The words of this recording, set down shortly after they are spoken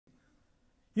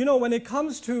You know, when it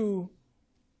comes to,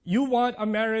 you want a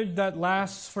marriage that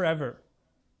lasts forever.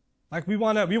 Like we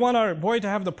want our boy to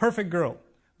have the perfect girl.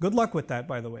 Good luck with that,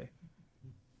 by the way.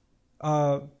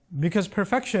 Because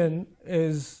perfection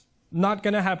is not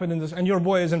going to happen in this, and your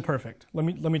boy isn't perfect. Let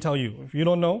me tell you. If you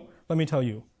don't know, let me tell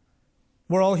you.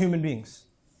 We're all human beings.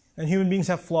 And human beings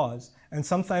have flaws. And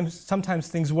sometimes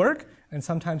things work, and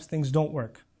sometimes things don't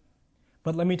work.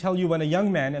 But let me tell you, when a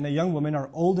young man and a young woman are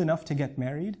old enough to get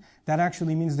married, that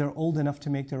actually means they're old enough to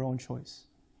make their own choice.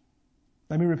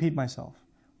 Let me repeat myself.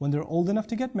 When they're old enough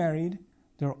to get married,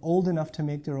 they're old enough to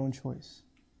make their own choice.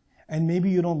 And maybe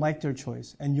you don't like their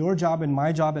choice. And your job and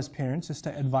my job as parents is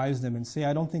to advise them and say,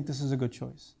 I don't think this is a good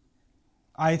choice.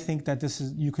 I think that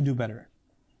you could do better.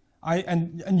 By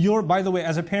the way,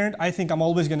 as a parent, I think I'm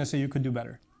always going to say you could do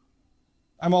better.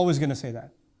 I'm always going to say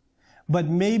that. But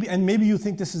maybe you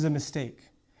think this is a mistake.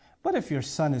 But if your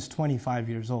son is 25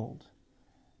 years old,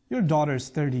 your daughter is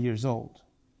 30 years old,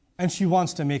 and she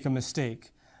wants to make a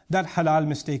mistake, that halal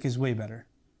mistake is way better.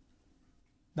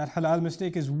 That halal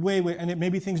mistake is way, and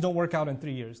maybe things don't work out in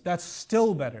 3 years. That's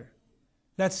still better.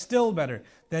 That's still better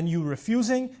than you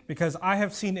refusing, because I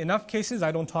have seen enough cases.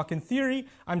 I don't talk in theory.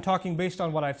 I'm talking based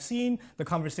on what I've seen, the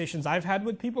conversations I've had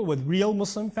with people, with real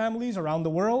Muslim families around the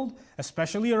world,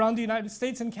 especially around the United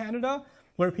States and Canada,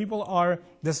 where people are,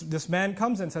 this man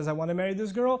comes and says, I want to marry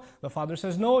this girl. The father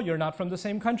says, no, you're not from the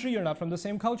same country, you're not from the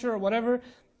same culture, or whatever.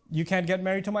 You can't get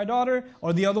married to my daughter,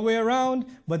 or the other way around,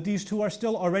 but these two are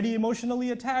still already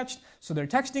emotionally attached, so they're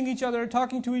texting each other,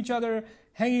 talking to each other,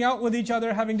 hanging out with each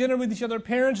other, having dinner with each other.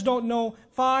 Parents don't know.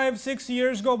 5, 6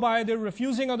 years go by, they're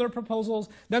refusing other proposals.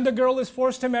 Then the girl is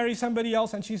forced to marry somebody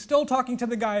else, and she's still talking to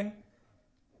the guy.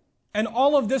 And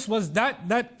all of this was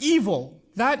that evil,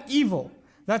 that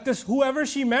this whoever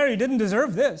she married didn't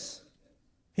deserve this.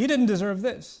 He didn't deserve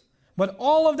this. But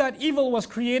all of that evil was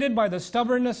created by the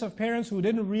stubbornness of parents who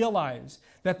didn't realize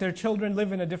that their children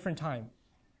live in a different time.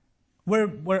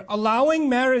 Where allowing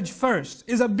marriage first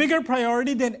is a bigger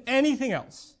priority than anything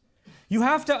else. You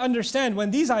have to understand,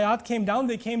 when these ayat came down,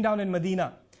 they came down in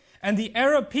Medina. And the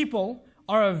Arab people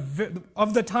of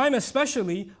the time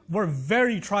especially were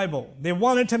very tribal. They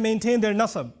wanted to maintain their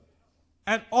nasab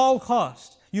at all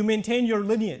costs. You maintain your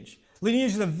lineage.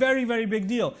 Lineage is a very, very big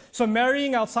deal. So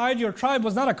marrying outside your tribe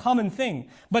was not a common thing.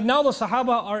 But now the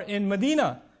Sahaba are in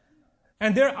Medina,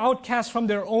 and they're outcasts from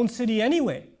their own city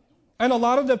anyway. And a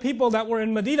lot of the people that were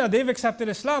in Medina, they've accepted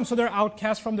Islam, so they're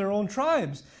outcasts from their own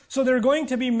tribes. So there are going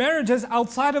to be marriages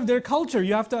outside of their culture.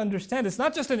 You have to understand, it's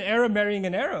not just an Arab marrying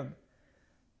an Arab.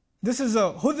 This is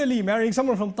a Hudali marrying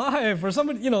someone from Taif, or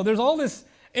somebody, there's all this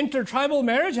intertribal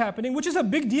marriage happening, which is a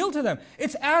big deal to them.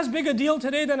 It's as big a deal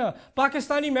today than a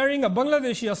Pakistani marrying a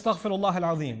Bangladeshi, astaghfirullah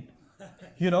al-azim.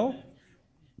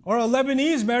 Or a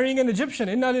Lebanese marrying an Egyptian.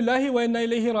 Inna lillahi wa inna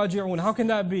ilayhi raji'un. How can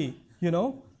that be?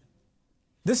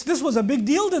 This was a big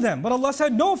deal to them. But Allah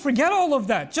said, no, forget all of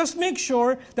that. Just make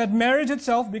sure that marriage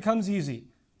itself becomes easy.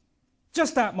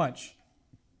 Just that much.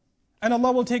 And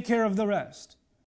Allah will take care of the rest.